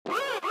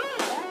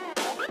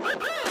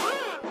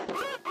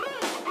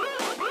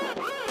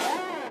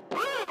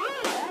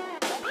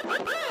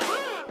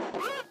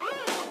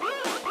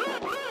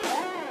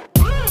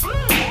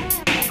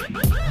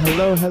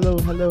Hello, hello,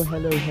 hello,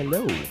 hello,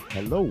 hello,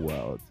 hello,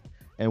 world,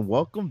 and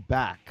welcome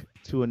back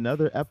to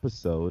another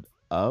episode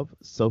of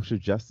Social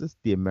Justice,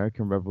 the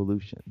American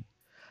Revolution.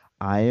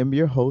 I am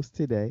your host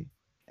today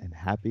and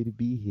happy to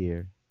be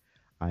here.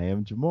 I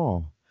am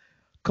Jamal,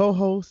 co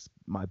host,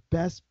 my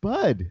best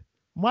bud.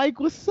 Mike,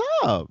 what's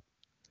up?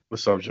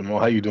 What's up, Jamal?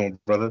 How you doing,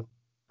 brother?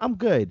 I'm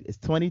good. It's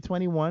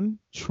 2021,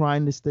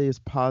 trying to stay as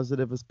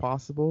positive as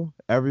possible.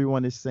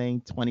 Everyone is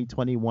saying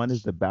 2021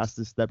 is the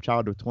bastard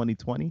stepchild of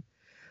 2020.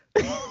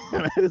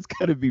 It's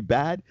going to be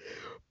bad.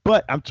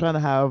 But I'm trying to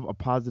have a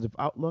positive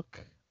outlook.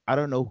 I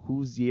don't know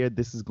whose year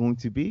this is going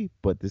to be,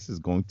 but this is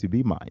going to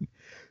be mine.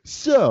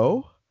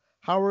 So,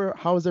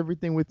 how's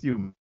everything with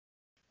you?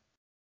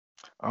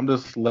 I'm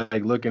just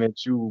like looking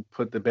at you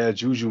put the bad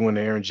juju in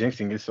there and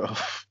jinxing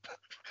yourself,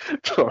 Nah,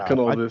 talking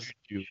all my this.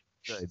 juju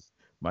was good.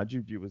 My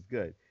juju was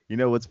good. You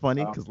know what's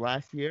funny? Uh, Because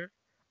last year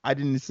I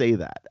didn't say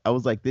that. I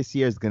was like, this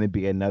year is going to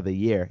be another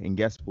year, and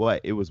guess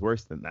what? It was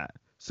worse than that.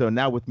 So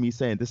now with me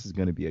saying this is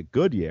going to be a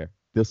good year,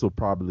 this will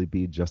probably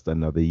be just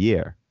another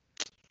year.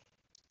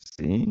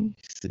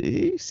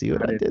 See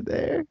what I I didn't. did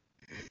there?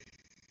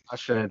 I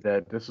said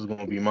that this was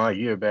gonna be my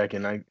year back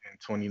in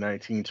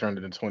 2019, turned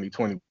into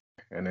 2020,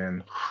 and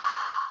then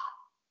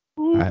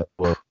I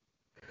well,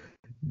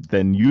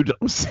 then you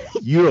don't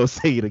you don't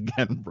say it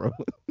again, bro.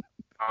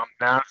 I'm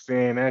not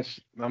saying that.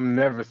 I'm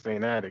never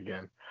saying that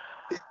again.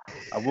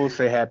 I will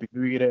say Happy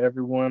New Year to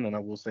everyone, and I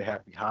will say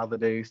Happy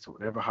Holidays to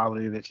whatever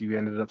holiday that you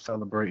ended up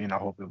celebrating. I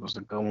hope it was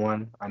a good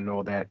one. I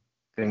know that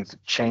things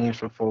have changed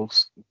for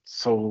folks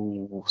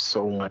so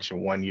much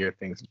in one year.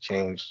 Things have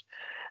changed.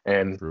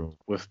 And True.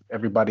 with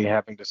everybody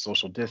having to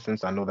social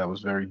distance, I know that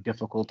was very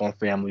difficult on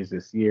families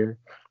this year,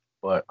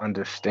 but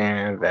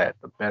understand that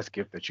the best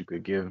gift that you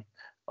could give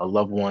a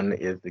loved one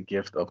is the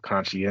gift of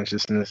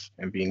conscientiousness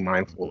and being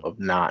mindful Mhm. of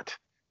not,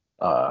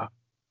 uh,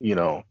 you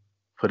know,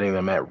 putting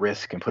them at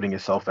risk and putting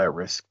yourself at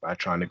risk by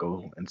trying to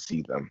go and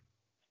see them.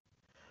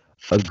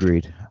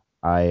 Agreed.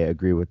 I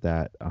agree with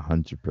that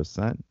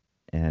 100%.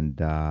 And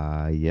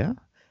yeah.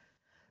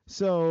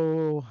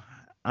 So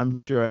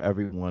I'm sure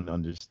everyone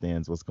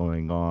understands what's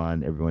going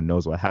on. Everyone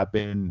knows what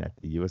happened at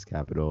the U.S.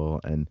 Capitol.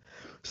 And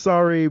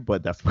sorry,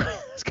 but that's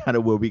that's kind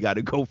of where we got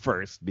to go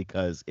first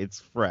because it's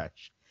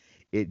fresh.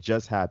 It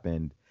just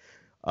happened.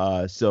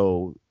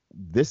 So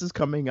this is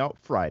coming out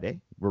Friday.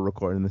 We're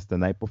recording this the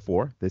night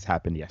before. This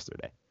happened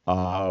yesterday.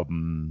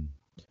 Um,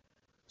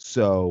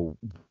 So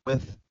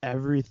with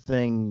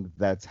everything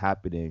that's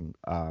happening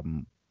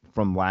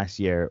from last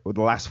year, or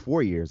the last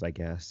 4 years, I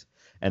guess,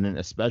 and then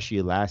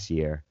especially last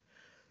year,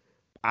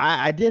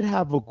 I did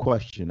have a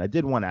question. I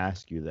did want to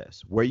ask you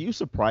this. Were you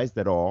surprised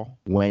at all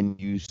when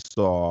you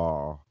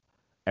saw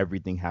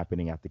everything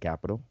happening at the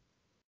Capitol?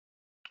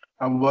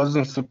 I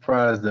wasn't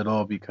surprised at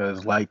all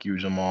because, like you,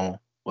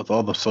 Jamal, with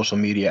all the social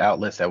media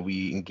outlets that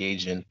we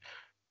engage in,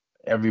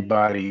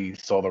 everybody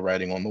saw the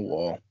writing on the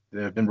wall.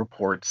 There have been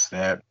reports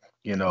that,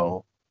 you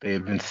know,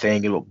 they've been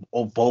saying it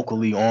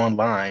vocally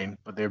online,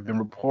 but there have been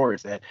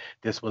reports that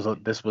this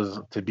was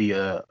to be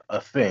a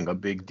thing, a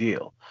big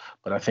deal.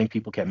 But I think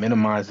people kept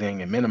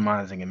minimizing and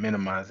minimizing and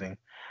minimizing.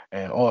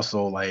 And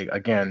also, like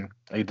again,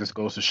 it just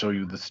goes to show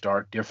you the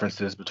stark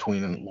differences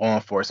between law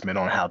enforcement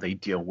on how they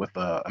deal with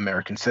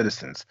American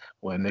citizens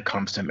when it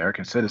comes to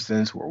American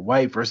citizens who are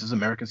white versus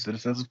American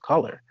citizens of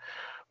color,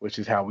 which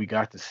is how we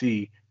got to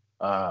see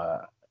uh,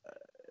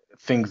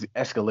 things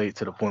escalate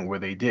to the point where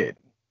they did.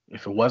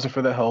 If it wasn't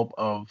for the help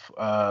of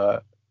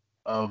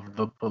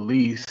the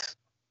police,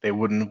 they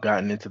wouldn't have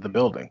gotten into the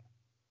building.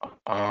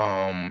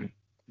 Um,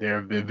 there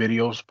have been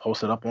videos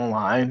posted up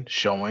online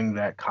showing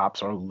that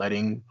cops are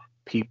letting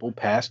people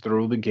pass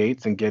through the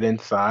gates and get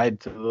inside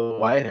to the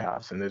White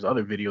House. And there's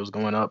other videos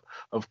going up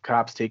of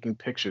cops taking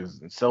pictures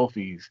and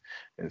selfies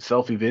and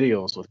selfie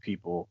videos with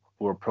people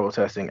who are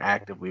protesting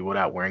actively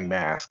without wearing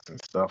masks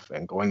and stuff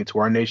and going into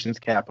our nation's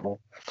capital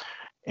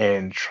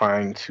and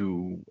trying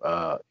to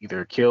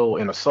either kill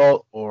and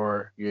assault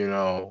or,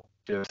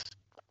 just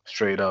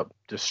straight up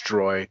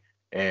destroy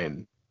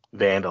and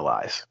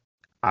vandalize.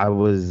 I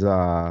was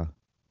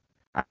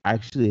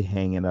actually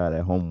hanging out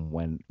at home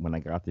when I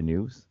got the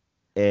news,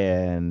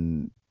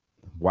 and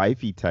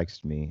wifey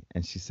texted me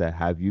and she said,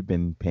 "Have you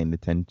been paying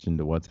attention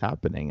to what's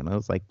happening?" And I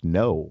was like,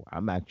 "No,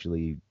 I'm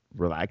actually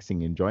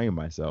relaxing, enjoying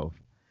myself."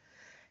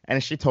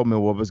 And she told me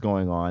what was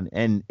going on,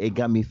 and it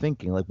got me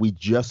thinking. Like we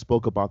just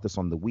spoke about this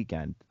on the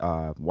weekend,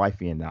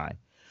 wifey and I,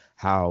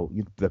 how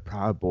the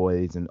Proud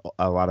Boys and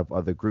a lot of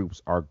other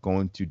groups are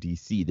going to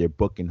DC. They're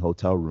booking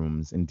hotel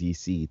rooms in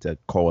DC to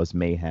cause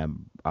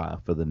mayhem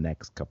for the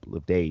next couple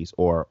of days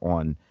or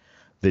on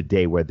the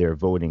day where they're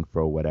voting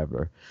for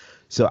whatever.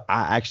 So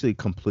I actually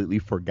completely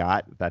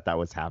forgot that that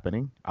was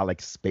happening. I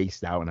like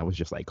spaced out and I was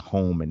just like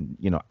home, and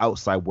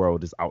outside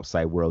world is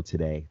outside world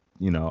today.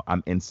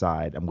 I'm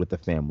inside. I'm with the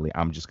family.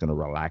 I'm just gonna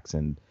relax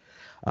and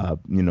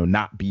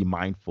not be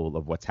mindful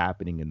of what's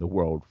happening in the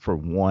world for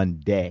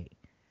one day.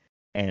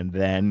 And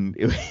then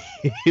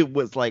it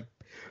was like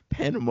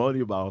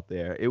pandemonium out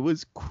there. It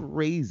was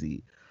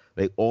crazy.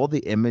 Like all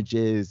the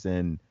images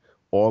and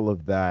all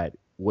of that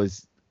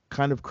was.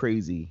 kind of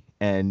crazy.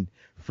 And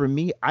for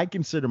me, I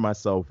consider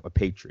myself a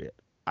patriot.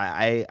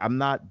 I'm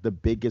not the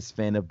biggest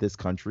fan of this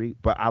country,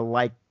 but I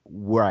like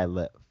where I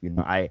live.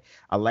 I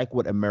like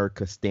what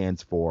America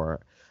stands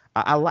for.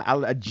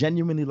 I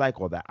genuinely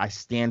like all that. I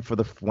stand for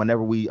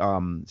whenever we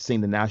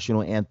sing the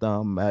national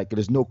anthem. Like,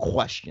 there's no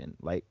question.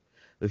 Like,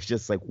 it's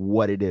just like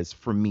what it is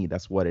for me.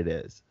 That's what it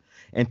is.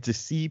 And to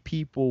see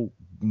people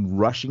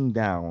rushing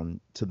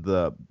down to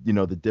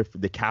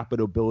the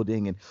Capitol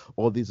building and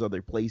all these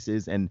other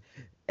places, and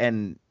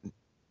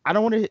I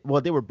don't want to.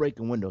 Well, they were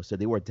breaking windows, so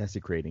they were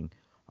desecrating.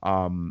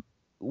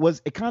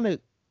 Was it kind of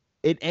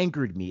it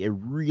angered me. It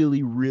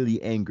really,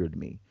 really angered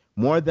me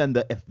more than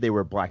if they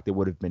were black, they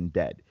would have been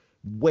dead.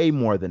 Way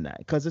more than that,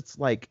 because it's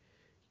like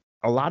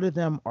a lot of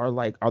them are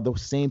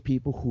those same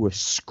people who are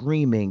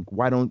screaming,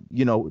 "Why don't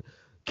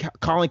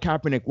Colin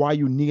Kaepernick? Why are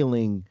you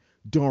kneeling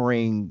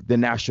during the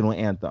national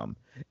anthem?"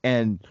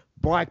 And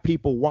black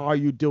people, why are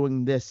you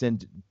doing this?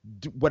 And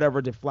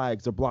whatever the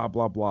flags are, blah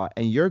blah blah.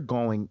 And you're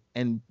going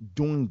and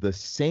doing the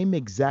same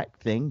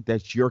exact thing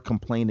that you're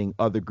complaining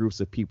other groups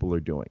of people are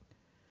doing,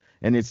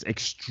 and it's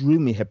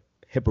extremely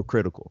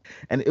hypocritical.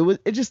 And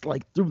it just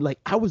like through like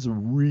I was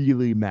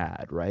really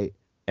mad, right?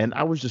 And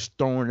I was just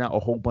throwing out a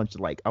whole bunch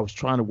of I was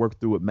trying to work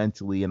through it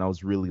mentally, and I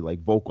was really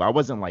like vocal. I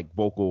wasn't like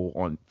vocal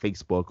on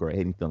Facebook or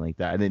anything like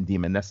that. I didn't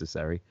deem it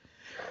necessary.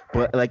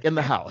 But like in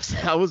the house,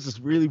 I was just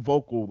really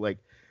vocal, like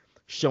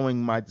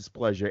showing my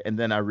displeasure. And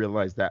then I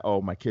realized that,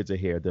 oh, my kids are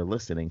here, they're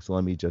listening, so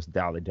let me just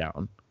dial it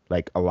down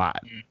like a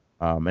lot.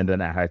 And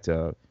then I had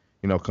to,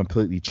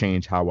 completely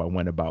change how I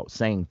went about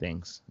saying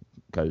things,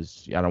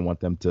 because I don't want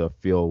them to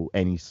feel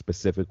any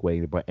specific way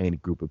about any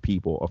group of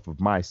people off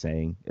of my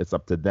saying. It's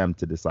up to them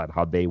to decide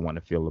how they want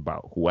to feel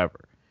about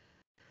whoever.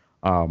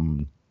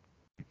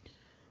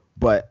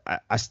 But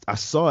I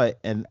saw it,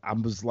 and I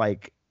was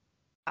like,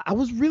 I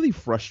was really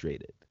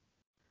frustrated.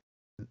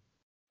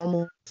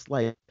 Almost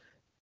like at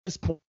this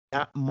point,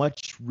 not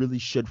much really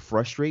should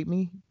frustrate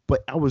me,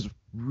 but I was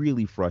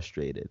really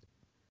frustrated.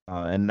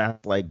 And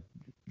that's like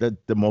the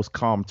most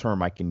calm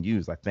term I can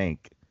use, I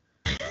think.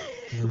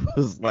 It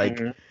was like,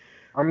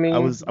 I mean, I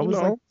was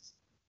like,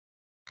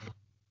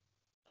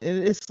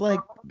 it's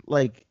like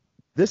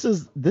this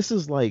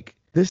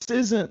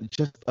isn't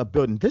just a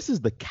building. This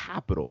is the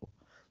Capitol.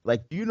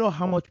 Like, do you know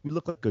how much we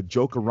look like a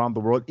joke around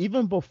the world?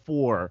 Even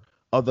before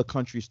other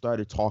countries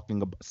started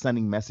talking about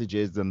sending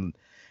messages and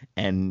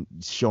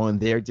showing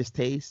their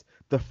distaste,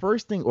 the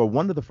first thing, or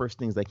one of the first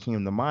things that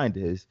came to mind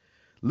is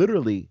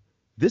literally,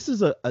 this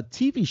is a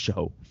TV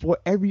show for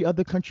every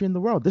other country in the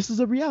world. This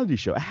is a reality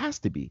show. It has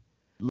to be.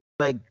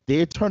 Like,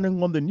 they're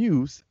turning on the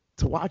news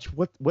to watch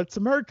what's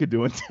America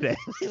doing today.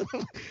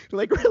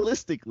 Like,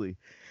 realistically,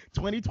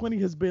 2020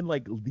 has been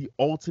like the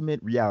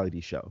ultimate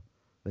reality show.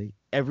 Like,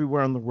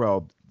 everywhere in the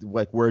world,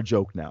 like, we're a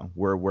joke now.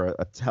 We're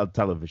a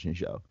television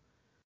show.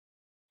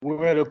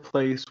 We're at a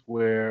place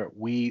where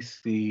we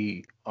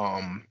see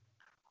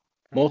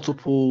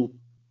multiple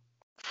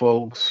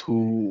folks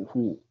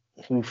who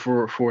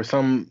for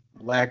some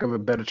lack of a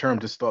better term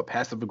just thought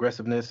passive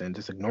aggressiveness and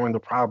just ignoring the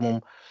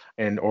problem,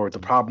 or the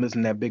problem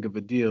isn't that big of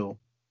a deal. You know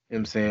what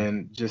I'm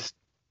saying, just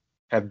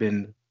have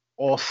been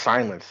all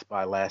silenced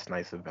by last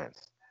night's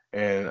events.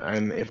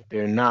 And if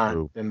they're not,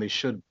 True. then they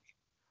should.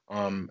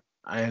 And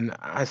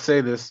I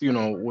say this,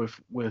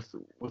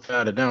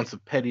 without a ounce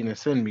of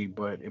pettiness in me,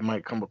 but it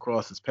might come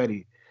across as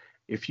petty.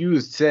 If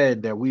you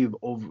said that we've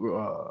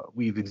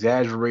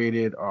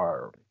exaggerated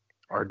our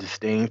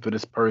disdain for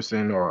this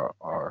person,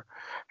 or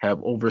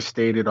have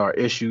overstated our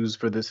issues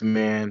for this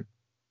man,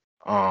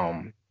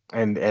 and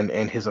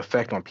his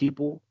effect on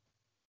people,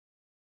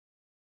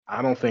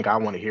 I don't think I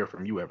want to hear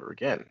from you ever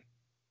again.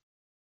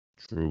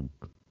 True.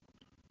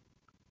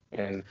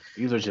 And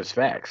these are just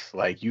facts.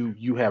 Like,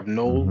 you have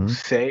no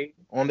say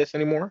on this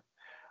anymore.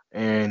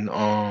 And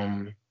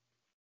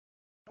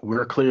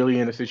we're clearly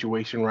in a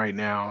situation right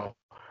now,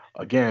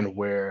 again,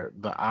 where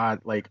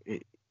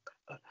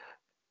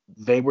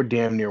they were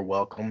damn near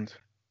welcomed.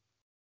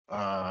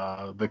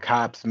 The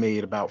cops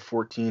made about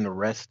 14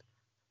 arrests,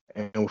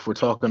 and if we're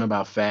talking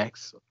about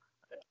facts,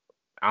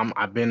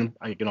 I've been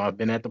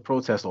at the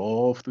protest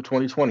all through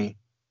 2020.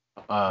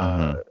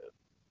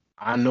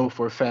 I know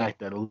for a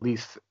fact that at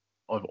least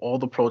of all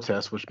the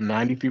protests, which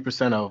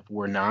 93% of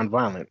were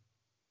nonviolent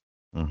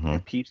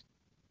and peace,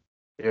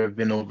 there have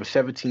been over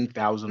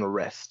 17,000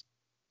 arrests.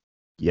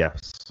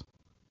 Yes.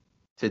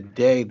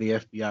 Today, the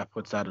FBI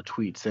puts out a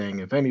tweet saying,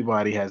 if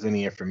anybody has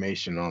any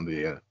information on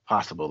the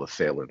possible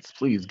assailants,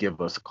 please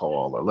give us a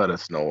call or let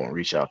us know and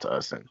reach out to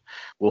us, and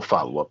we'll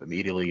follow up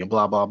immediately, and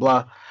blah, blah,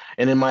 blah.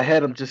 And in my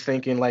head, I'm just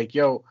thinking, like,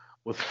 yo,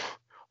 with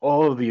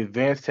all of the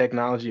advanced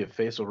technology of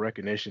facial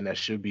recognition that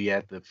should be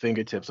at the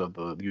fingertips of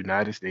the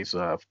United States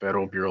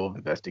Federal Bureau of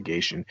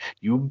Investigation,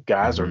 you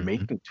guys are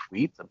making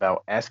tweets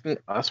about asking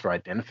us for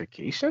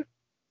identification?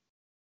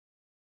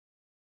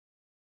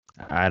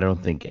 I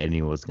don't think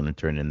anyone's going to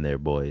turn in their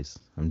boys.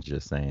 I'm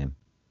just saying.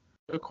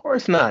 Of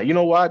course not. You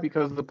know why?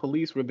 Because the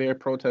police were there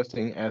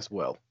protesting as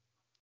well.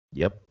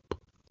 Yep.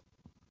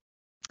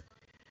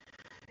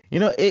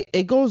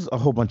 It goes a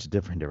whole bunch of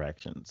different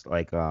directions.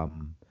 Like I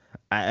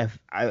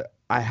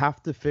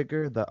have to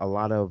figure that a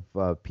lot of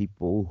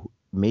people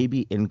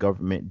maybe in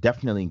government,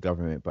 definitely in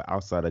government, but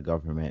outside of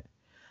government,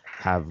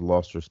 have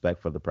lost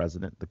respect for the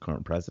president, the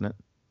current president.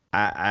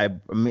 I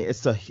mean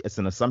it's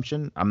an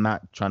assumption. I'm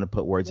not trying to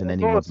put words in There's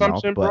no anyone's mouth,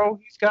 assumption, but bro.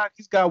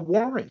 He's got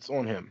warrants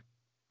on him.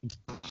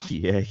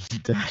 yeah, he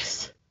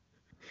does.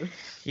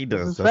 He This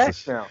does. is That's a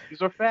facts now.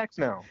 These are facts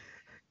now.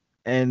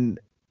 and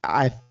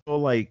I feel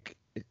like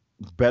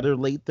better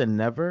late than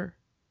never.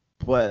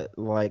 But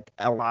like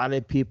a lot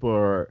of people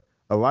are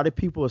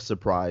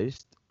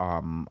surprised.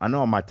 I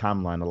know on my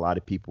timeline, a lot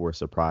of people were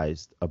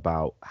surprised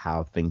about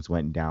how things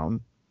went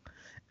down,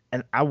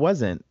 and I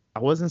wasn't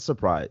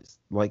surprised.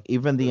 Like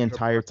even the Because you're a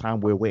entire person. time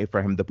we're waiting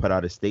for him to put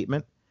out a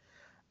statement,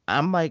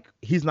 I'm like,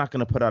 he's not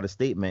gonna put out a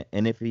statement,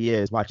 and if he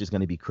is, watch is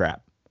gonna be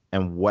crap.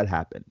 And what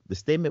happened? The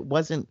statement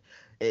wasn't.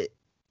 It,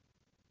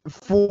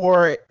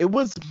 it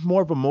was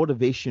more of a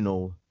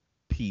motivational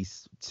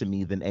piece to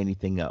me than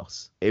anything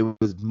else. It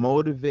was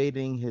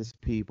motivating his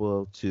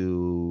people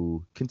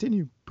to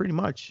continue, pretty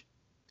much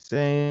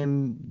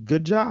saying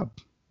good job.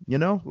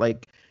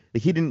 Like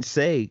he didn't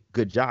say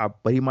good job,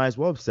 but he might as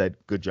well have said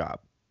good job.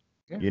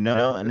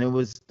 Yeah. And it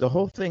was the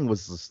whole thing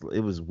was it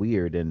was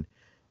weird. And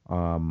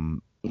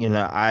I'm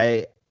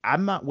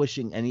not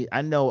wishing any.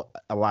 I know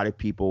a lot of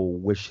people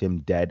wish him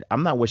dead.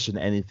 I'm not wishing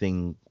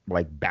anything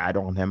like bad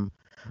on him.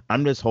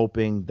 I'm just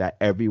hoping that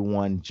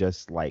everyone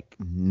just like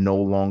no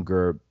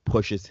longer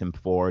pushes him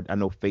forward. I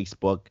know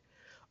Facebook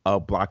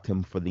blocked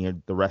him for the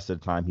rest of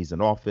the time he's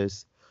in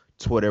office.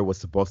 Twitter was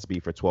supposed to be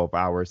for 12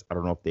 hours. I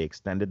don't know if they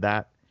extended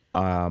that.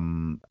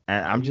 And No,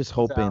 I'm he just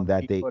puts hoping out.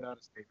 that He they. put out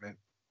a statement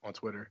on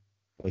Twitter.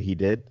 He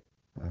did.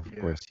 Of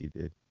Yeah. course he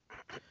did.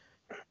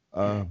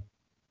 Uh,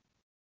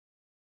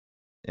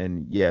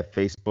 and yeah,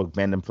 Facebook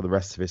banned him for the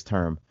rest of his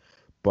term.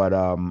 But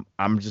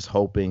I'm just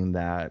hoping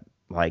that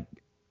like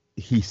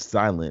he's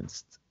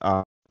silenced.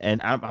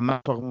 And I'm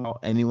not talking about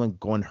anyone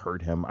going to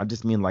hurt him. I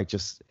just mean like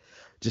just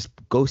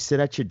go sit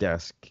at your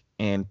desk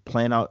and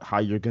plan out how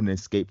you're gonna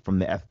escape from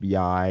the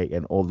FBI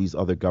and all these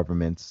other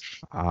governments.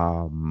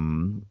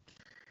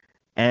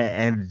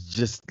 And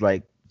just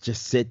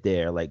sit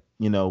there, like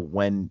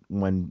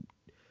when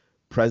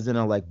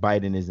President like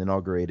Biden is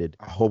inaugurated.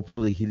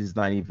 Hopefully, he's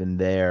not even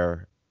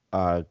there,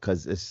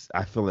 because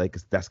I feel like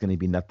that's going to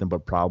be nothing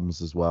but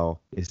problems as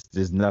well.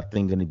 There's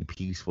nothing going to be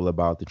peaceful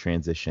about the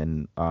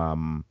transition.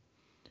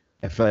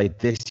 I feel like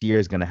this year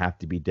is going to have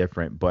to be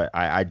different, but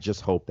I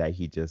just hope that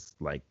he just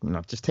like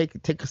just take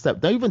a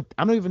step. Don't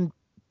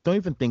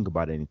even think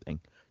about anything.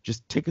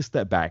 Just take a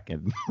step back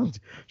and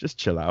just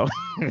chill out.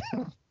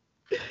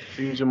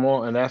 See,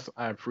 Jamal, and I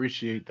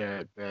appreciate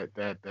that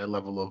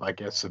level of, I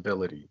guess,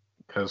 civility.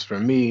 Because for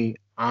me,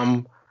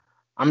 I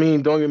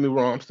mean, don't get me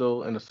wrong, I'm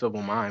still in a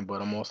civil mind,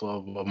 but I'm also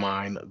of a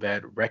mind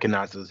that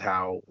recognizes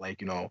how,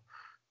 like,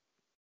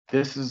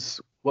 this is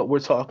what we're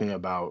talking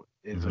about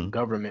is a Hmm.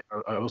 government,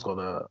 or what's called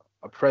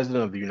a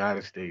president of the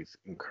United States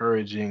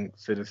encouraging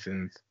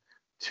citizens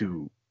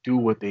to do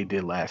what they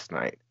did last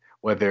night.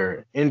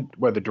 Whether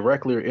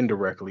directly or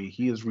indirectly,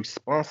 he is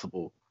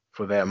responsible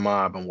for that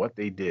mob and what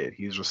they did.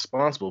 He is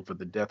responsible for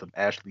the death of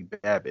Ashley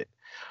Babbitt.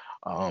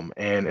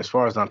 And as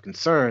far as I'm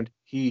concerned,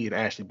 he and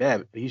Ashley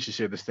Babbitt, he should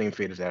share the same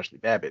fate as Ashley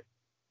Babbitt,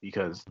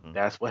 because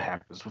that's what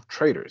happens with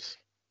traitors.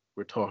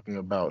 We're talking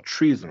about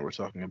treason. We're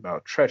talking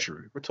about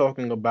treachery. We're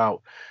talking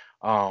about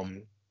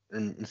um,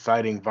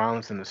 inciting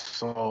violence and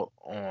assault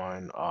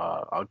on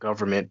a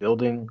government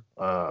building,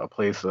 a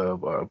place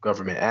of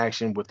government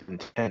action with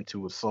intent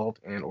to assault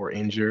and or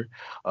injure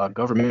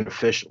government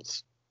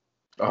officials.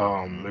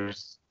 Hmm.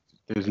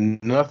 There's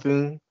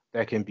nothing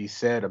that can be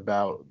said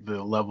about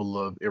the level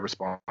of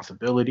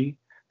irresponsibility.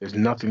 There's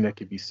nothing that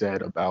can be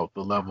said about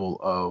the level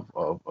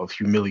of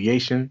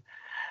humiliation,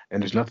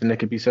 and there's nothing that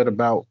can be said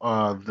about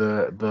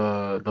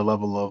the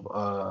level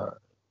of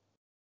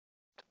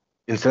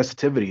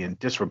insensitivity and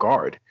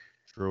disregard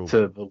True.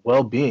 to the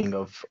well-being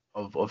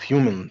of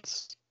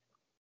humans,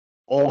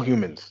 all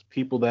humans,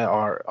 people that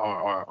are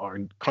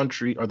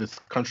country or this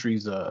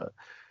country's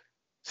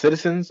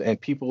citizens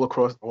and people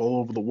across all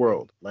over the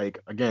world. Like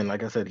again,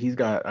 like I said, he's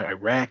got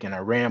Iraq and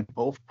Iran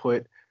both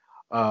put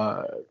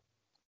uh,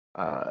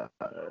 uh,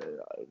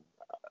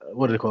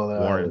 what do they call it's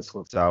Warrants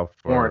called out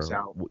warrants for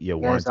out, yeah,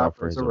 warrants warrants out out for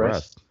for his his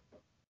arrest.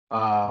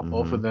 arrest.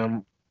 Both of Hmm.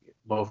 them,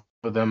 both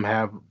of them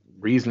have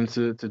reason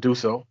to do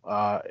so.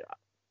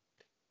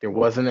 There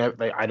wasn't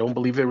like I don't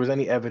believe there was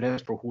any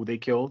evidence for who they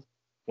killed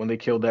when they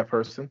killed that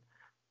person.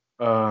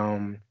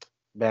 Um,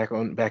 back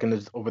in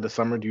the over the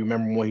summer, do you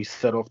remember when he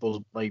set off those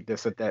like they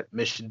set that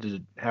mission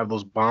to have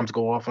those bombs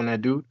go off on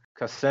that dude,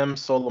 Qasem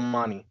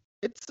Soleimani?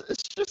 It's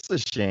just a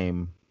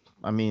shame.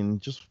 I mean,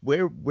 just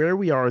where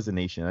we are as a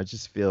nation.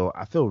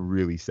 I feel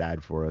really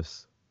sad for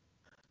us,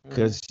 Mhm.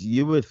 because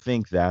you would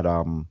think that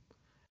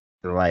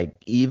like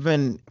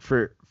even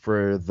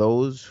for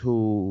those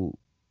who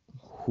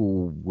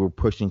were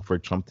pushing for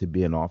Trump to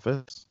be in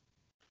office,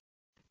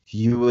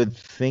 you would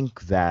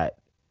think that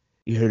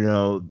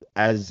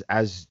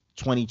as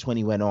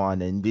 2020 went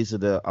on, and these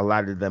are a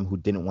lot of them who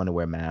didn't want to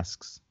wear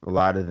masks, a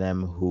lot of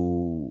them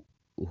who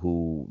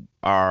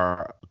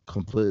are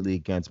completely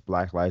against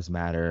Black Lives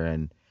Matter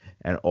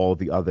and all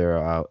the other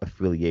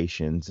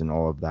affiliations and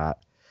all of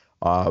that,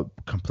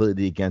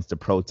 completely against the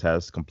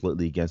protests,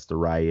 completely against the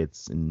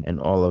riots and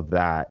all of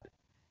that,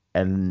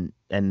 and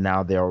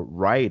now they're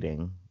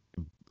rioting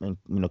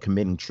and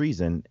committing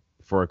treason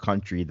for a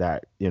country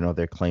that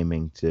they're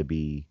claiming to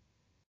be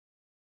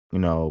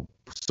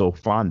so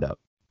fond of.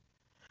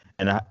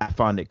 And I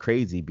found it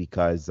crazy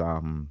because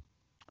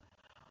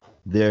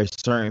there's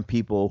certain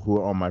people who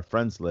are on my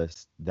friends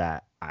list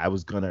that I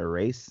was gonna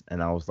erase,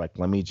 and I was like,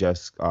 let me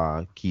just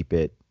keep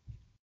it.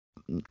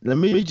 Let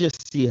me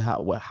just see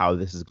how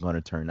this is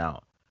gonna turn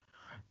out.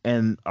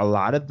 And a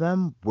lot of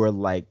them were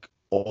like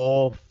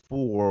all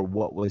for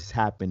what was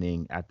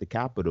happening at the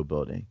Capitol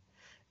building,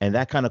 and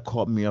that kind of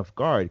caught me off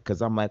guard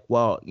because I'm like,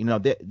 well,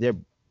 they're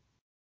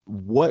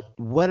what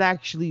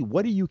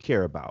do you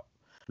care about?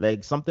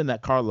 Like something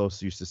that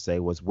Carlos used to say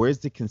was, where's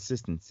the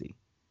consistency?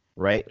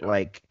 Right? Yeah.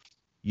 Like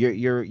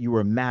you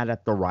were mad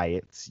at the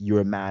riots, you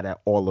were mad at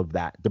all of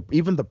that.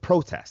 Even the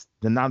protest,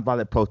 the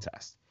nonviolent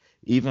protest.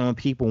 Even when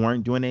people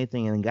weren't doing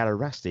anything and got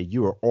arrested,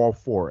 you were all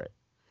for it.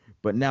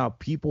 But now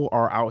people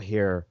are out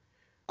here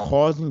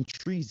causing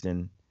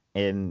treason,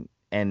 and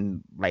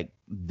like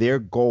their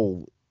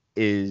goal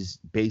is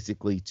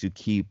basically to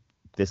keep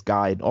this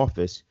guy in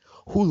office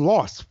who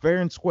lost fair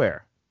and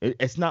square.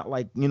 It's not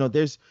like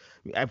there's,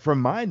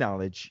 from my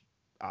knowledge,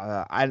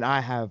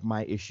 I have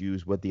my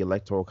issues with the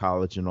electoral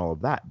college and all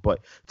of that,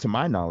 but to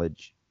my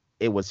knowledge,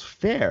 it was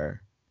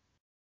fair.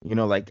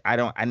 Like I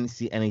didn't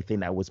see anything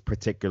that was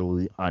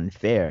particularly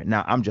unfair.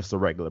 Now I'm just a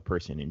regular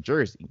person in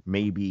Jersey.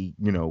 Maybe,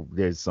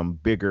 there's some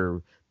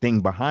bigger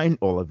thing behind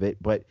all of it,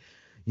 but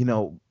you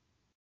know,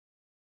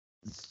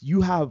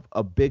 you have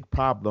a big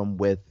problem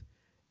with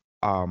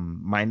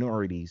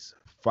minorities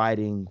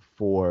fighting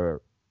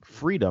for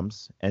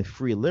freedoms and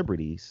free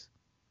liberties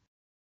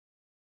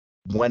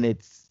when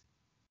it's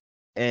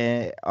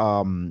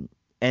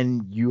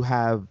and you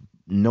have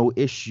no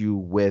issue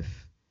with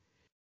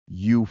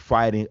you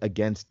fighting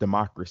against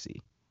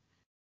democracy.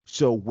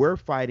 So we're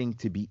fighting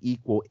to be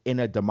equal in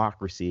a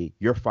democracy.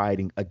 You're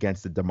fighting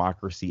against the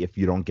democracy if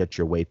you don't get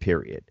your way,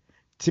 period.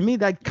 To me,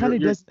 that kind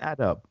of doesn't add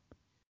up.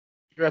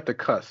 You're at the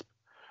cusp.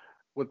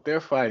 What they're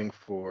fighting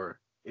for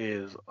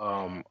is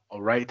a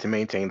right to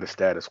maintain the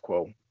status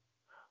quo.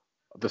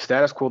 The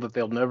status quo that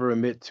they'll never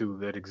admit to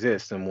that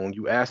exists. And when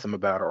you ask them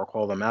about it or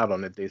call them out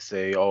on it, they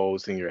say, "Oh,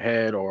 it's in your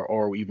head,"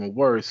 or even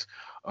worse,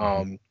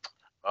 Mm-hmm.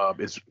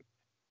 it's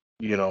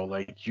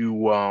like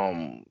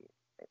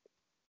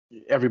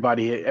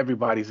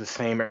everybody's the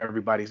same,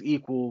 everybody's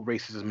equal,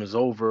 racism is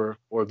over,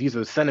 or these are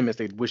the sentiments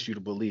they wish you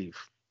to believe.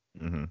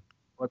 Mm-hmm.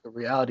 But the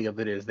reality of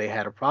it is they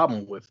had a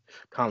problem with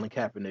Colin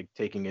Kaepernick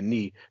taking a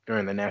knee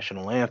during the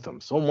national anthem,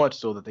 so much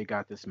so that they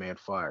got this man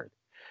fired.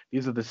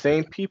 These are the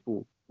same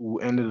people who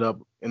ended up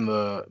in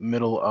the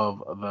middle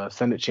of the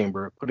Senate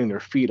chamber putting their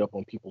feet up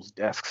on people's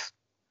desks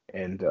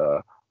and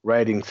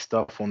writing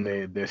stuff on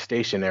their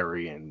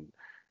stationery and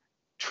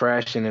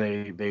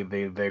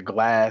trashing their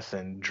glass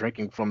and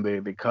drinking from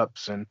their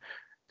cups and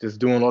just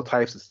doing all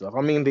types of stuff.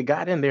 I mean, they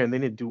got in there and they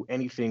didn't do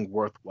anything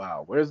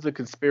worthwhile. Where's the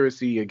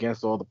conspiracy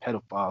against all the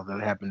pedophiles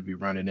that happen to be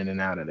running in and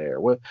out of there?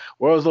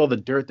 Where's all the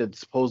dirt that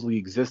supposedly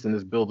exists in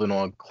this building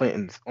on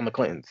the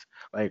Clintons?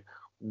 Like,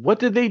 what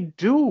did they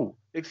do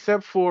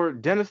except for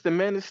Dennis the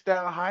Menace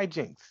style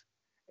hijinks?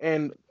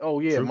 And oh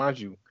yeah, True. mind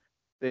you,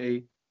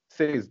 they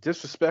say it's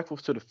disrespectful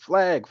to the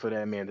flag for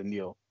that man to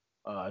kneel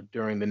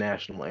during the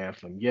national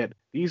anthem. Yet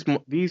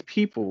these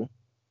people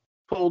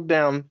pulled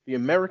down the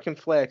American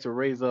flag to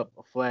raise up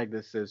a flag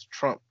that says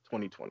Trump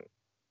 2020.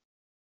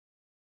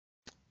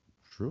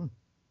 True.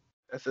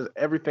 That says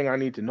everything I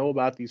need to know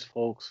about these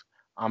folks.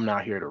 I'm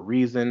not here to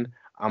reason.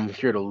 I'm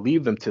here to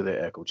leave them to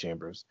their echo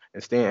chambers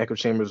and stay in echo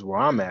chambers where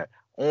I'm at,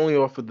 only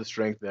off of the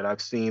strength that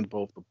I've seen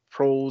both the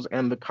pros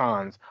and the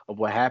cons of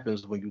what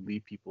happens when you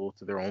leave people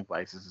to their own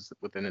vices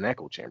within an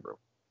echo chamber.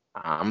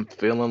 I'm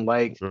feeling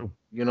like, True.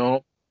 you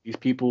know, these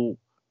people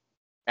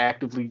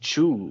actively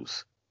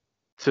choose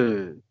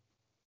to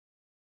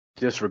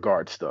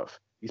disregard stuff.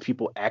 These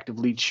people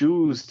actively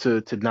choose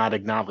to not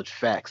acknowledge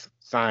facts,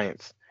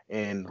 science,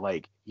 and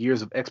like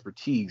years of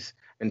expertise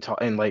and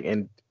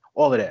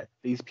all of that.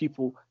 These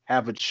people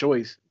have a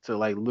choice to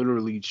like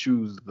literally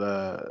choose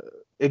the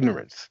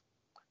ignorance.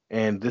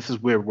 And this is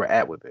where we're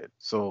at with it.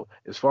 So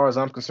as far as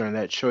I'm concerned,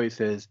 that choice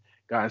has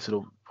gotten to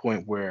the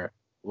point where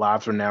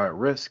lives are now at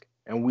risk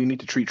and we need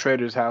to treat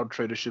traders how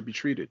traders should be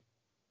treated.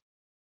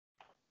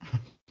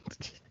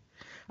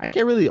 I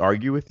can't really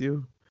argue with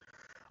you.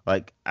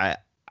 Like I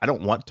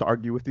don't want to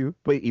argue with you,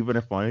 but even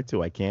if I wanted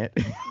to, I can't.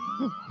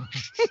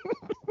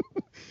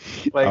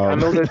 Like I um,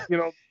 know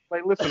that,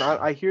 like listen,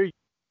 I hear you.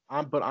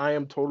 But I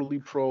am totally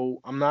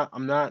pro. I'm not,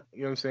 you know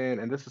what I'm saying?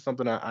 And this is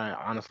something I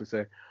honestly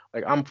say.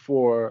 Like I'm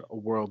for a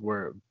world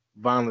where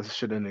violence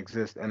shouldn't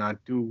exist. And I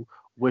do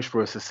wish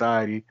for a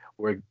society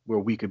where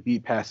we could be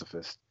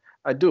pacifists.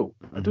 I do,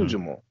 mhm,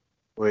 Jamal.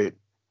 But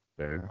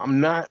Fair. I'm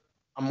not.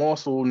 I'm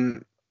also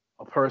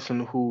a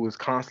person who is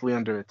constantly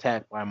under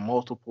attack by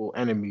multiple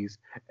enemies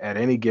at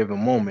any given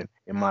moment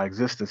in my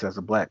existence as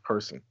a black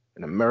person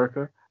in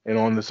America and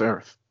on this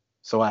earth.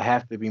 So I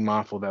have to be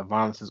mindful that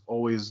violence is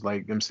always,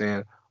 like I'm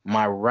saying,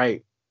 my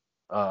right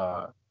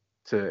uh,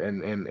 to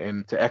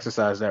and to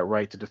exercise that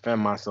right to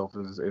defend myself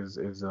is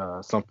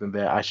something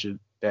that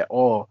that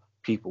all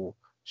people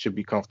should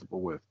be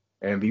comfortable with.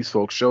 And these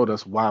folks showed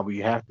us why we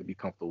have to be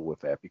comfortable with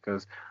that,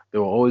 because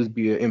there will always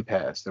be an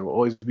impasse. There will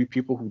always be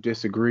people who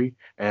disagree,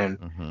 and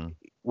Mm-hmm.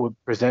 when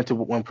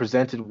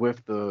presented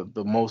with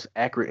the most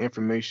accurate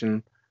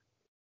information,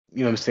 you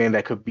know what I'm saying,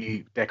 that could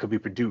be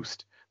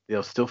produced.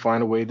 They'll still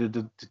find a way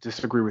to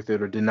disagree with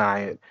it or deny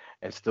it,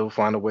 and still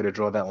find a way to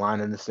draw that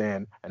line in the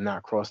sand and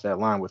not cross that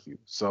line with you.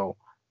 So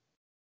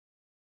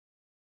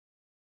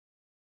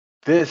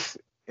this,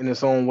 in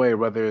its own way,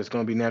 whether it's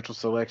going to be natural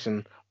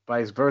selection,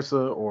 vice versa,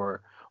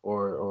 or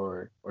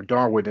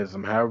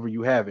Darwinism, however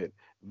you have it,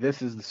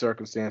 this is the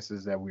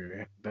circumstances that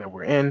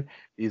we're in.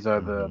 These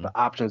are Mm-hmm. the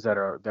options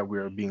that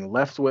we're being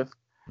left with,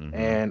 Mm-hmm.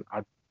 and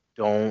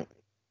don't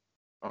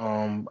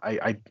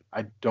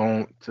I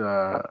don't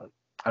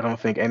I don't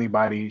think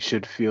anybody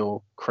should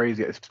feel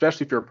crazy,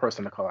 especially if you're a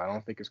person of color. I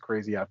don't think it's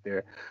crazy out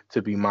there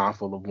to be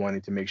mindful of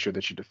wanting to make sure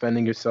that you're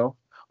defending yourself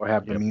or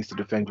have the Yep. means to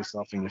defend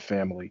yourself and your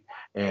family.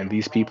 And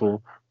these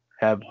people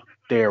have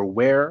they're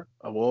aware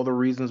of all the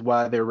reasons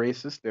why they're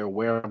racist. They're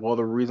aware of all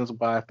the reasons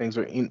why things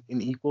are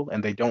unequal,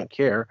 and they don't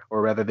care,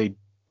 or rather, they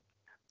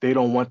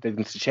don't want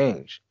things to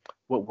change.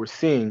 What we're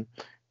seeing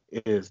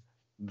is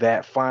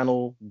that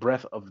final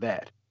breath of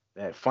that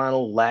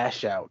final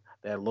lash out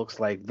that looks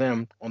like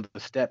them on the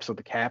steps of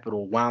the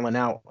Capitol, wilding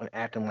out and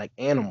acting like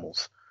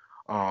animals,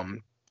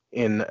 um,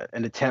 in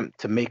an attempt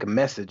to make a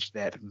message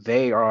that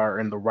they are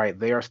in the right,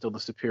 they are still the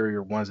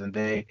superior ones, and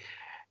they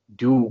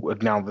do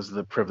acknowledge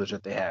the privilege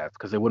that they have,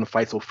 because they wouldn't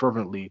fight so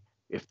fervently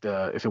if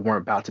it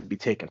weren't about to be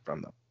taken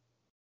from them.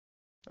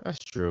 That's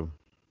true.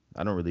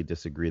 I don't really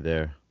disagree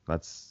there.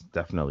 That's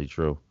definitely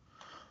true.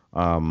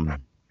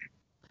 Um,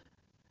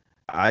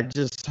 I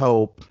just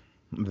hope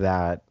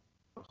that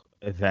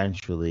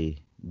eventually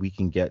we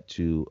can get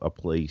to a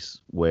place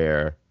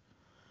where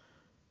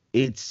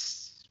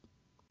it's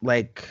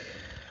like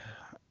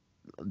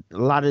a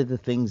lot of the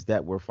things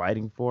that we're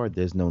fighting for,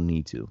 there's no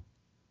need to.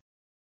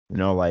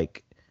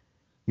 Like,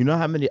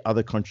 how many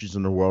other countries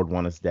in the world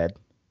want us dead?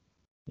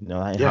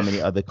 How many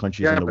Yes. other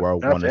countries in Yeah, the but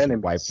world not want the us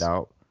wiped enemies.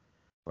 out?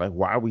 Like,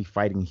 why are we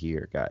fighting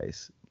here,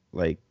 guys?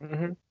 Like,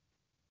 Hmm.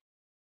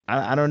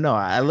 I don't know.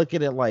 I look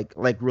at it like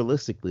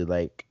realistically,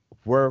 like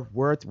we're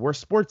a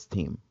sports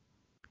team,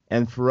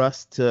 and for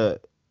us to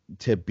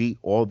beat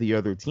all the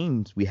other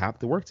teams, we have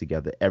to work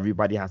together.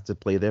 Everybody has to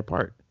play their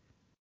part.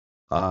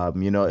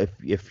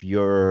 If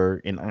you're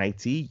in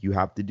IT, you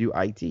have to do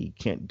IT.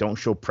 Can't don't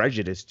show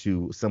prejudice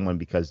to someone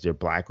because they're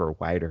black or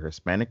white or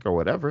Hispanic or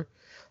whatever.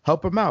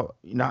 Help them out.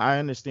 I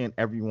understand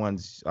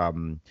everyone's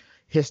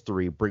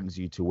history brings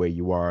you to where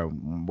you are,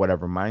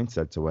 whatever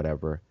mindsets or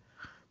whatever.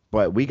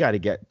 But we got to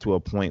get to a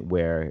point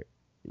where,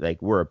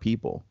 like, we're a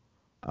people,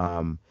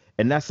 um,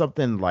 and that's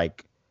something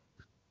like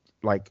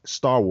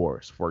Star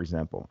Wars, for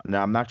example.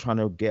 Now, I'm not trying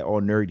to get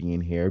all nerdy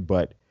in here,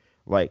 but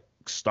like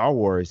Star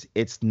Wars,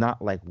 it's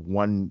not like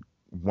one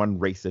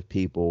race of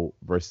people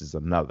versus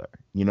another.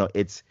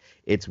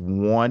 It's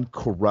one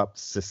corrupt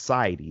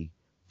society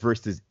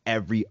versus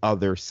every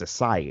other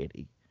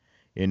society.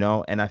 And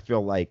I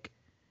feel like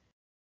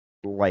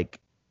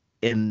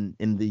in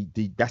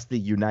the that's the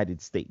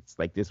United States.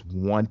 Like this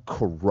one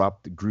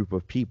corrupt group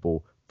of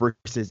people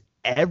versus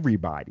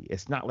everybody.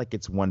 It's not like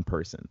it's one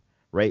person,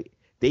 right?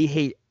 They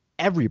hate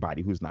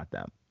everybody who's not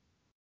them.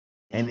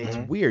 And it's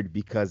Hmm. weird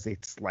because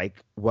it's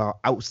like, well,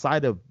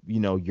 outside of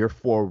your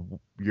four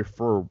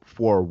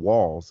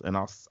walls and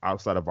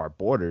outside of our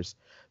borders,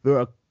 there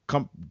are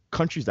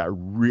countries that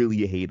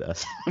really hate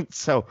us.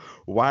 So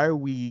why are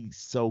we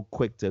so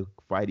quick to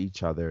fight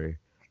each other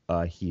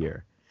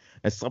here?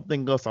 And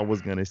something else I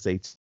was gonna say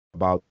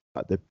about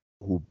the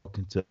people who broke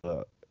into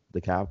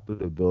the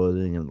Capitol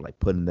building and like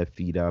putting their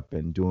feet up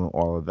and doing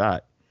all of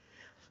that.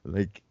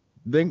 Like,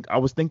 then I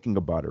was thinking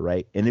about it,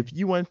 right? And if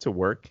you went to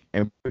work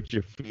and put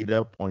your feet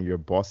up on your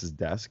boss's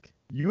desk,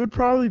 you would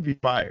probably be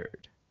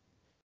fired.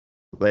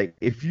 Like,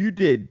 if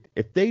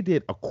they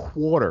did a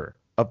quarter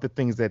of the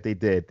things that they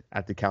did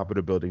at the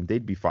Capitol building,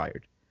 they'd be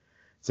fired.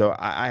 So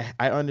I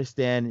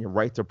understand your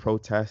right to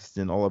protest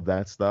and all of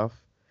that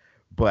stuff,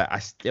 but I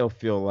still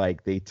feel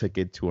like they took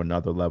it to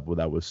another level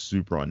that was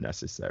super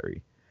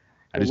unnecessary.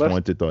 I Well, just let's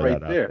wanted to throw right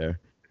that out there. there.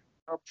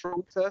 Our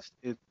protest,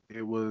 it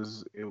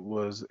was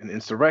an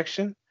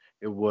insurrection,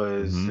 it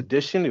was Hmm.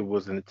 sedition, it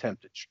was an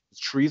attempt at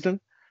treason.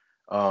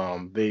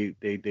 They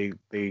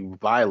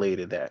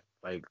violated that.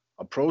 Like,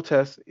 a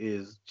protest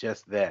is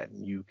just that.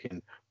 You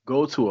can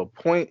go to a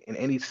point in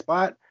any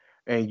spot,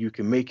 and you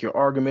can make your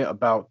argument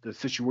about the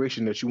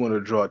situation that you want to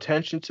draw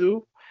attention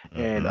to,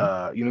 and Hmm. you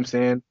know what I'm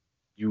saying.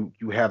 You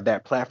have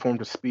that platform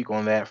to speak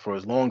on that for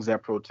as long as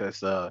that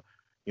protest, you know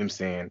what I'm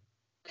saying,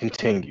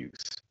 continues.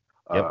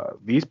 Yep.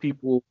 These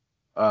people.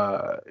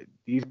 Uh,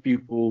 these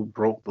people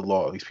broke the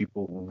law. These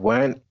people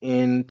went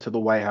into the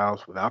White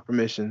House without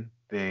permission.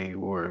 They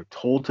were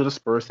told to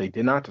disperse. They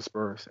did not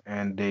disperse,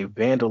 and they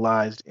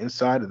vandalized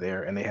inside of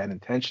there, and they had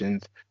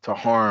intentions to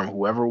harm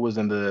whoever was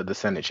in the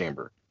Senate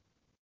chamber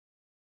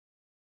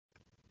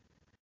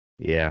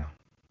Yeah,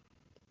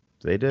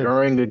 they did.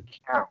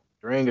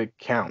 during a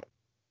count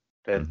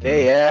that Hmm.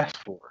 they asked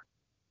for.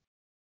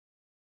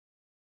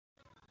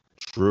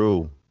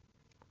 True.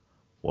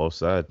 Well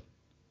said.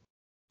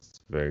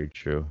 It's very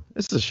true.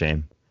 It's a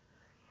shame.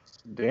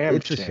 Damn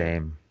It's a shame.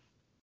 shame.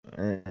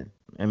 Eh,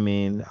 I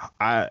mean,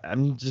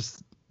 I'm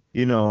just,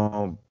 you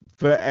know,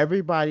 for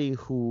everybody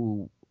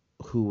who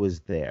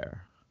was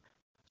there,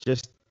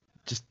 just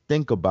just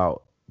think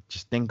about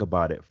just think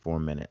about it for a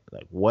minute.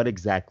 Like, what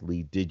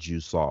exactly did you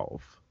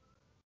solve?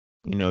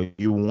 You know,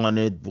 you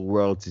wanted the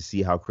world to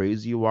see how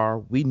crazy you are.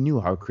 We knew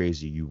how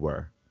crazy you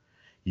were.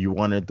 You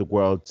wanted the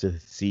world to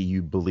see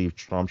you believe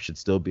Trump should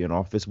still be in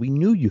office. We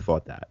knew you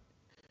thought that.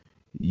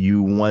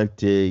 You want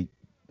to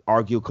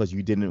argue because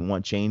you didn't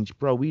want change,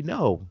 bro. We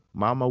know,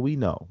 Mama. We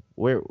know.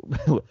 We're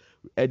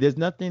there's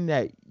nothing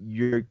that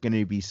you're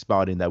gonna be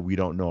spouting that we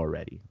don't know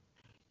already.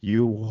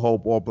 You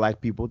hope all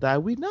black people die.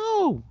 We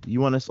know.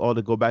 You want us all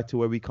to go back to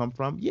where we come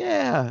from?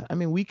 Yeah. I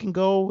mean, we can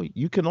go.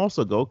 You can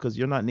also go because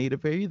you're not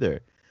native here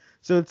either.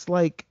 So it's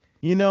like,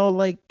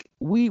 like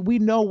we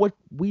know what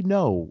we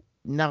know.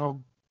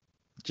 Now,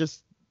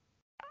 just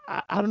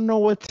I don't know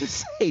what to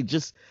say.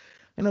 Just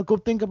go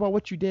think about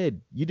what you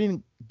did. You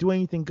didn't do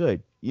anything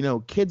good.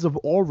 Kids of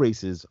all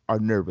races are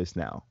nervous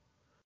now.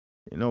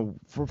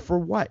 For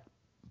what?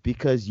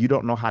 Because you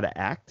don't know how to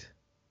act,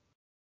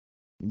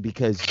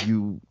 because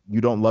you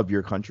don't love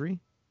your country.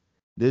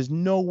 There's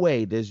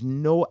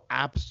no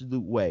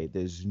absolute way,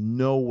 there's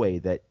no way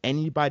that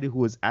anybody who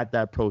was at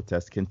that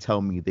protest can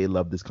tell me they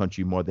love this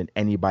country more than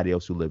anybody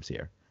else who lives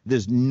here.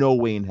 There's no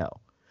way in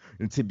hell.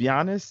 And to be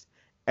honest,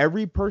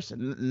 every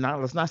person, not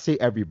let's not say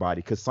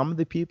everybody, because some of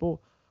the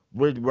people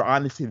were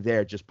honestly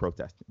there just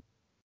protesting.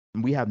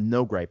 And we have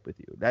no gripe with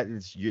you. That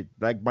is you,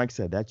 like Mike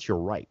said, that's your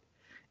right.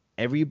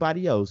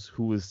 Everybody else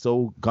who is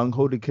so gung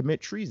ho to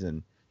commit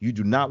treason, you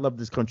do not love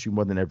this country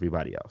more than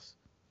everybody else.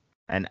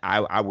 And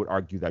I would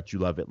argue that you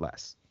love it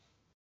less.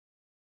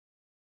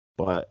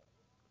 But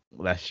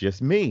that's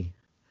just me.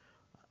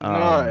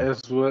 No, Um,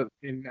 it's what,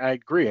 and I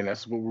agree, and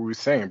that's what we were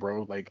saying,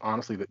 bro. Like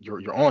honestly, that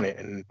you're on it,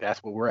 and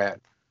that's what we're at.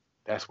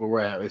 That's where we're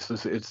at. It's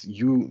just it's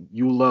you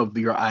love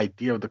your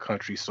idea of the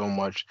country so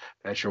much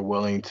that you're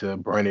willing to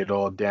burn it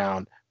all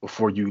down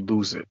before you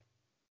lose it.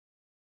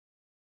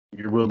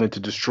 You're willing to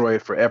destroy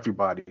it for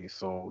everybody,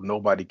 so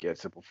nobody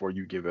gets it before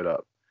you give it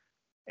up.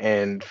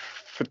 And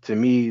to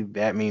me,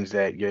 that means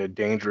that you're a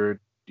danger.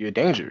 You're a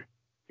danger.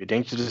 You're a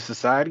danger to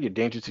society. You're a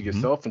danger to mhm,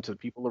 yourself and to the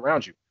people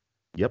around you.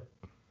 yep,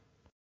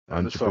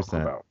 Nothing to talk 100%.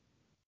 about.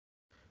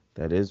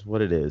 That is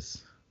what it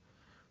is.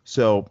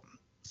 So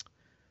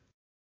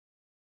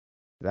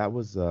that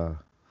was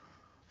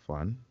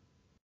fun.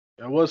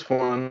 That was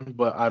fun,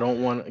 but I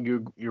don't want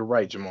you. You're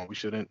right, Jamal. We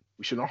shouldn't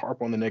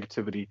harp on the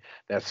negativity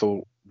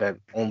that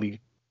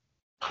only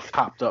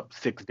popped up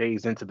 6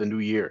 days into the new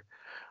year.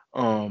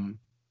 Um,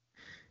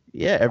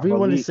 Yeah, I'm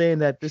everyone is elite. saying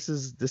that this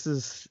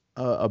is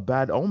a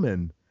bad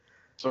omen.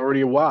 It's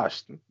already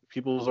washed.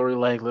 People's already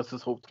like, let's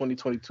just hope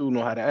 2022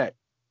 know how to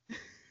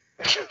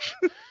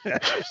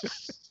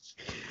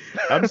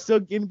I'm act. still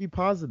going to be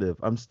positive.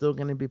 I'm still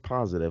going to be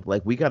positive.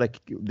 Like we gotta,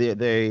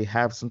 they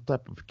have some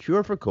type of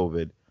cure for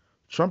COVID.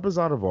 Trump is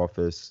out of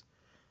office.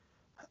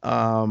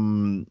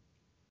 Um,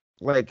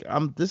 like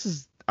this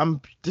is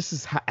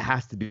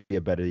has to be a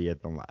better year than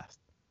last.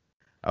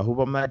 I hope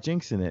I'm not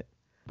jinxing it,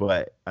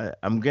 but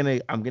I'm gonna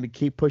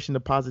keep pushing the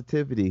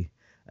positivity.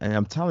 And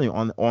I'm telling you,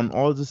 on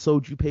all the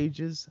Soju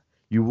pages,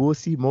 you will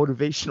see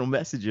motivational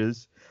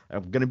messages.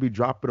 I'm gonna be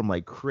dropping them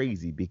like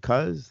crazy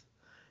because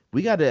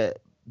we gotta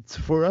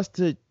for us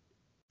to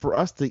for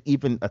us to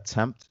even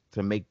attempt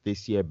to make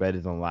this year better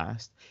than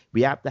last,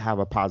 we have to have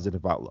a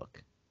positive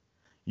outlook.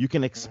 You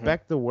can Hmm.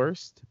 expect the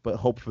worst, but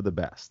hope for the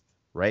best,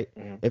 right?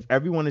 Hmm. If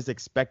everyone is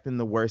expecting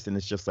the worst and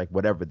it's just like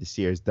whatever this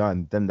year is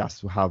done, then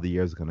that's how the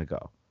year is gonna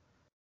go.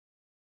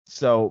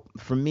 So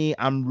for me,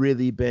 I'm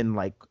really been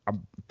like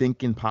I'm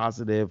thinking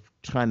positive,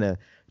 trying to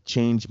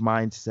change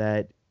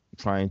mindset,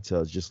 trying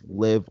to just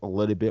live a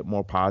little bit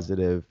more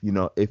positive.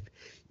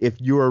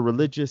 If you are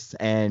religious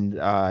and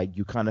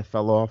you kind of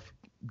fell off,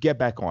 get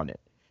back on it.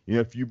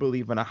 If you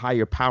believe in a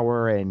higher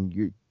power and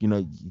you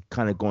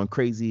kind of going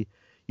crazy,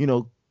 you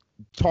know,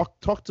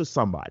 talk to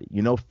somebody.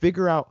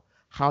 Figure out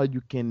how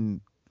you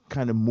can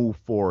kind of move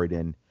forward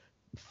and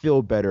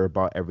feel better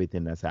about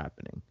everything that's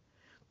happening,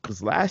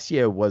 because last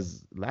year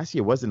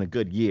wasn't a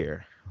good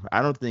year.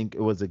 I don't think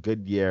it was a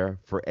good year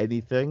for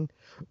anything.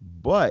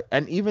 But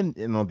and even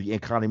the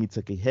economy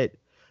took a hit.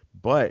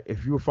 But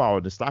if you were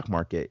following the stock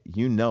market,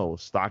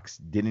 stocks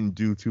didn't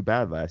do too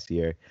bad last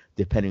year,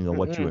 depending on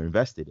what you were Hmm.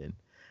 invested in.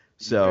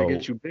 You better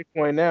get So you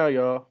Bitcoin now,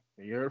 y'all.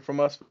 You heard it from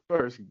us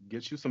first.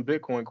 Get you some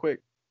Bitcoin quick.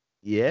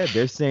 yeah,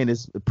 they're saying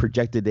it's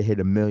projected to hit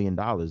 $1 million,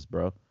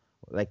 bro.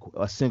 like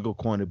a single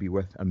coin would be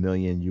worth $1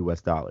 million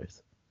US.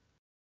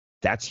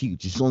 That's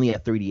huge. It's only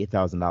at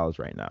 $38,000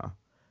 right now.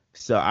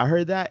 So I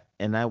heard that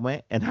and I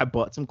went and I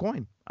bought some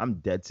coin. I'm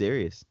dead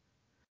serious.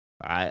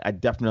 I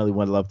definitely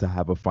would love to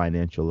have a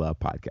financial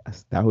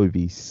podcast. That would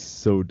be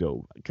so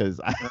dope because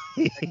I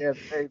guess,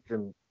 hey,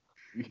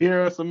 you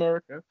hear us,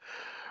 America?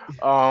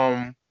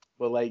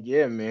 But like,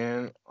 yeah,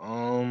 man.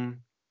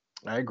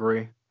 I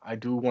agree. I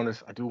do want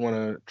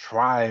to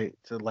try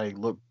to like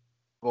look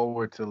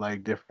forward to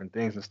like different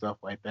things and stuff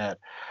like that.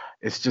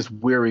 It's just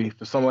weary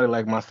for somebody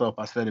like myself.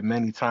 I said it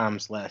many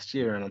times last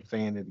year, and I'm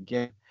saying it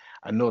again.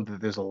 I know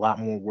that there's a lot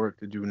more work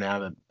to do now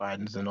that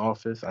Biden's in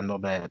office. I know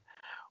that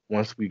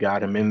once we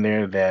got him in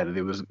there, that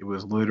it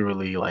was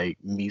literally like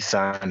me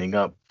signing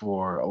up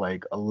for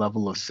like a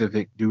level of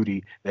civic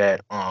duty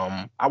that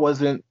I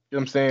wasn't, you know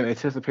what I'm saying,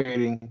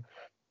 anticipating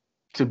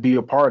to be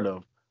a part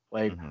of.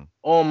 Like Mhm.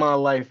 all my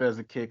life as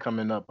a kid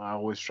coming up, I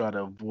always try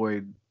to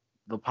avoid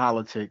the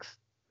politics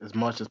as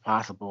much as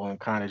possible and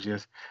kind of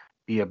just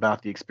be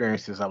about the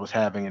experiences I was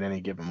having at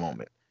any given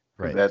moment.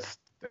 Because Right. that's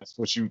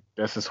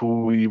just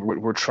who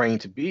we're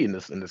trained to be in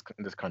this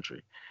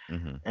country.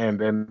 Hmm. And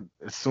then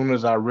as soon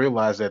as I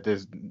realized that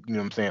there's, you know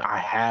what I'm saying, I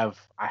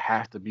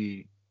have to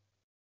be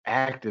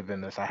active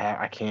in this.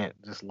 I can't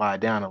just lie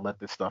down and let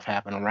this stuff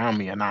happen around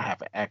me and not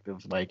have an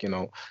active, like,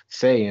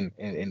 say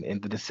in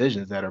the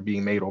decisions that are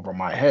being made over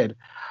my head.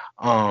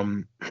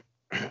 Um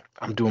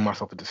I'm doing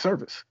myself a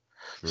disservice.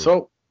 True.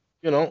 So,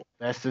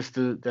 that's just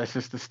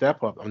the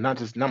step up. I'm not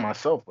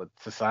myself, but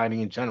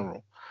society in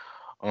general.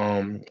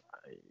 Um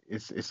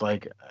it's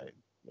like,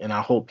 and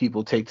I hope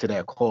people take to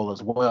that call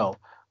as well.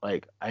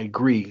 Like, I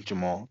agree,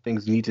 Jamal.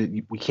 Things need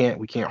to. We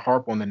can't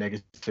harp on the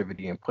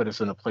negativity and put us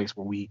in a place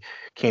where we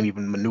can't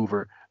even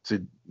maneuver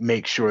to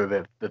make sure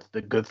that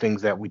the good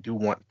things that we do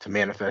want to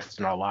manifest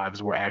in our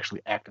lives we're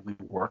actually actively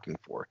working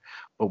for.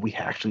 But we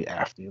actually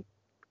have to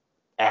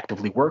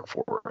actively work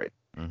for it.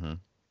 Hmm.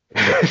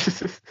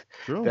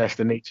 True. That's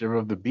the nature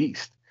of the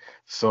beast.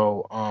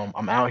 So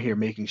I'm out here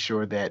making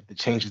sure that the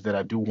changes that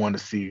I do want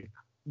to see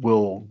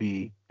will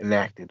be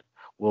enacted,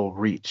 will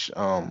reach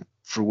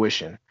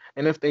fruition.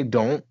 And if they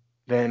don't,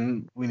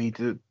 then we need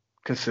to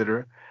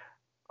consider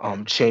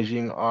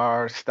changing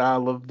our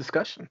style of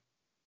discussion.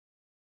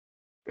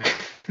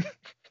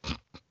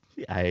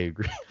 I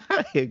agree.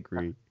 I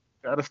agree.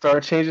 Got to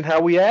start changing how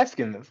we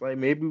asking this. Like,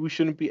 maybe we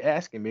shouldn't be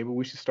asking. Maybe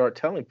we should start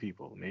telling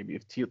people. Maybe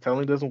if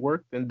telling doesn't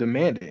work, then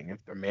demanding.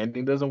 If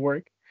demanding doesn't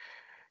work,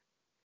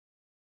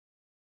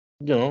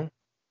 you know,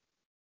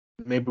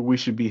 maybe we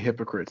should be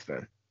hypocrites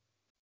then.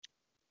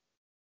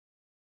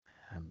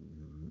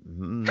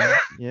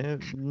 Yeah,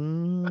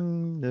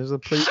 there's a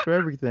place for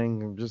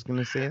everything. I'm just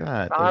gonna say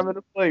that. There's Time and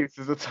a place.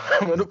 There's a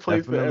time and a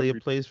place for definitely a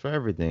everything. place for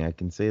everything. I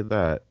can say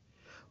that.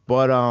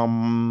 But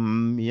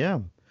yeah.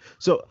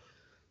 So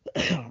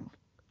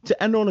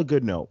to end on a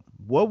good note,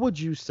 what would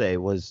you say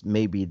was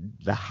maybe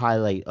the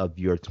highlight of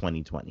your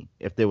 2020?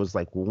 If there was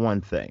like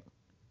one thing,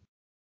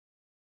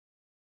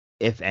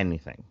 if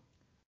anything.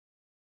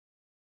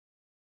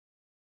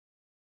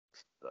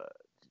 Uh,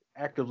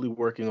 Actively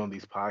working on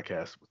these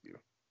podcasts with you.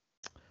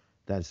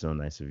 That's so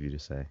nice of you to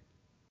say.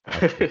 I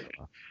feel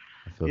soft.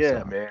 I feel Yeah,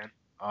 soft. man.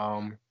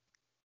 Um,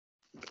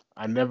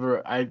 I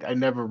never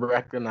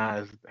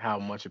recognized how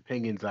much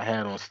opinions I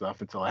had on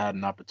stuff until I had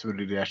an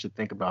opportunity to actually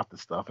think about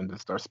this stuff and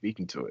just start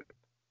speaking to it.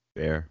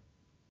 Fair.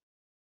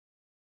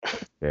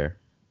 Fair.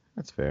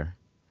 That's fair.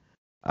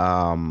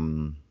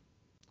 Um,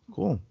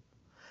 cool.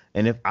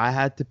 And if I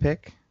had to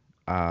pick,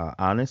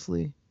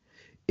 honestly,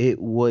 it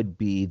would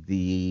be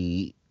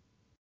the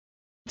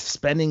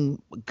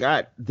spending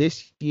got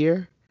this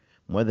year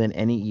more than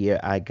any year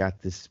I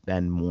got to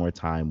spend more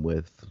time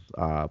with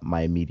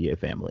my immediate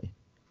family.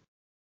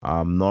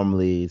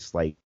 Normally it's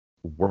like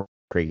work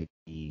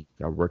crazy,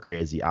 I work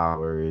crazy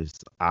hours,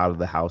 out of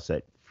the house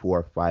at 4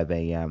 or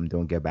 5 a.m.,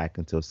 don't get back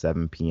until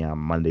 7 p.m.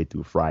 Monday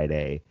through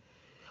Friday,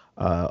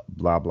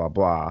 blah blah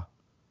blah.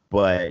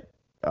 But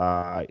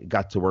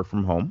got to work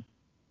from home,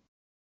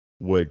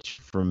 which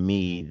for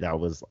me that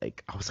was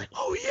like I was like,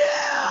 oh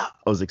yeah,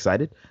 I was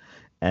excited.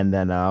 And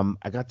then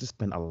I got to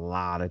spend a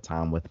lot of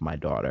time with my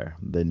daughter,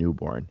 the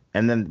newborn,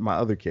 and then my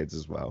other kids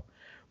as well.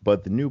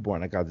 But the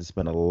newborn, I got to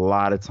spend a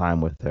lot of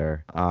time with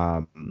her.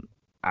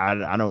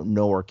 I don't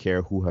know or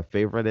care who her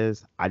favorite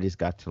is. I just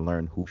got to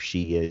learn who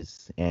she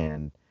is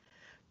and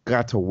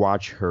got to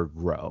watch her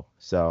grow.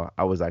 So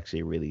I was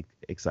actually really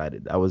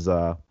excited. I was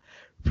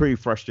pretty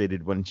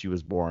frustrated when she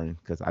was born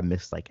because I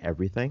missed like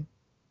everything.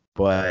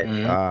 But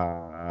Hmm.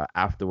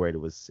 afterward, it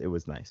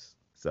was nice.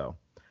 So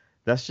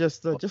that's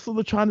just a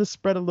little trying to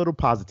spread a little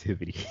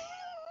positivity.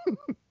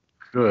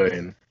 Good.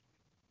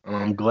 And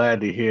I'm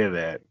glad to hear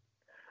that.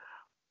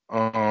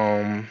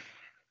 Um,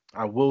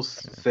 I will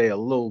say a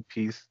little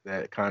piece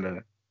that kind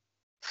of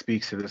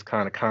speaks to this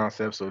kind of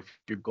concept. So if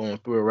you're going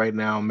through it right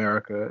now,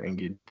 America, and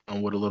you're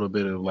dealing with a little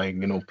bit of, like,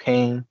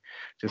 pain,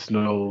 just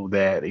know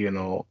that,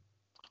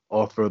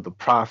 author of The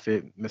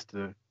Prophet,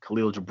 Mr.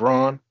 Khalil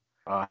Gibran,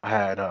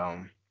 had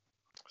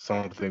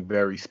something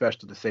very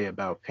special to say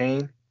about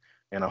pain.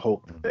 And I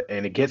hope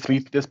and it gets me.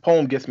 This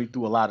poem gets me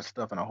through a lot of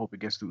stuff, and I hope it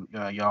gets through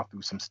y'all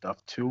through some stuff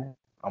too.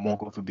 I won't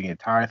go through the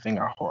entire thing.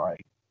 I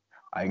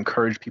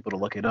encourage people to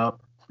look it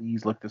up.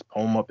 Please look this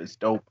poem up. It's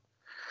dope.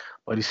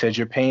 But he says,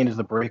 your pain is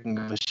the breaking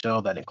of the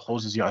shell that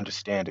encloses your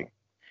understanding.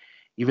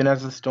 Even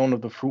as the stone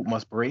of the fruit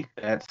must break,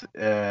 that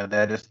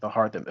is the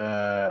heart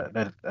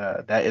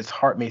that its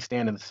heart may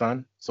stand in the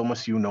sun. So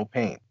must you know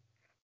pain.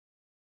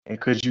 And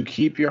could you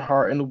keep your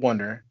heart in the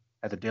wonder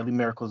at the daily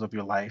miracles of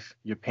your life,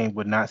 your pain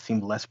would not seem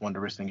less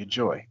wondrous than your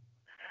joy.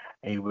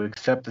 And you would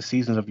accept the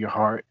seasons of your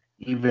heart,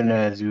 even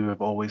as you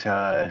have always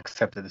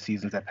accepted the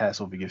seasons that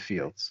pass over your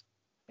fields.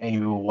 And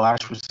you will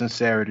watch with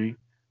sincerity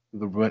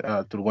through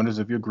the wonders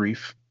of your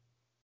grief,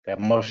 that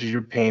much of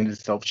your pain is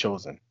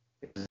self-chosen.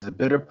 It is a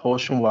bitter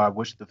potion by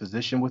which the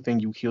physician within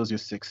you heals your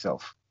sick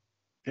self.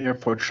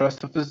 Therefore, trust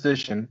the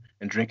physician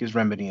and drink his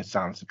remedy in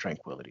silence and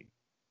tranquility.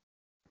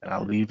 And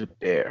I'll leave it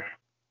there.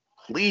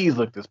 Please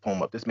look this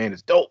poem up. This man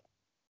is dope.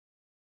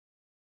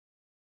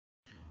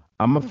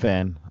 I'm a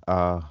fan.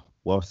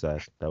 Well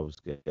said. That was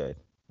good.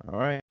 All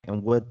right.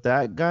 And with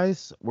that,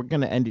 guys, we're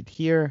gonna end it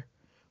here.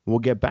 We'll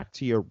get back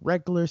to your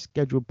regular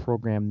scheduled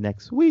program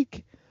next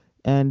week.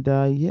 And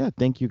yeah,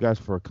 thank you guys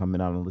for coming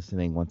out and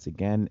listening once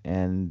again.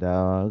 And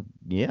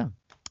yeah,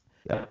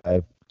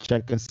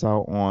 check us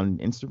out on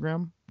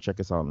Instagram. Check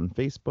us out on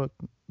Facebook,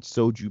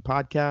 Soju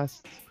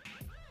Podcast.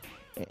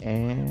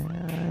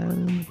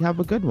 And have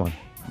a good one.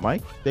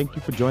 Mike, thank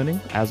you for joining,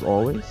 as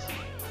always.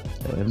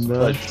 And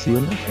see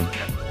you next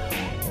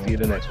one. See you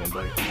the next one,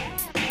 buddy.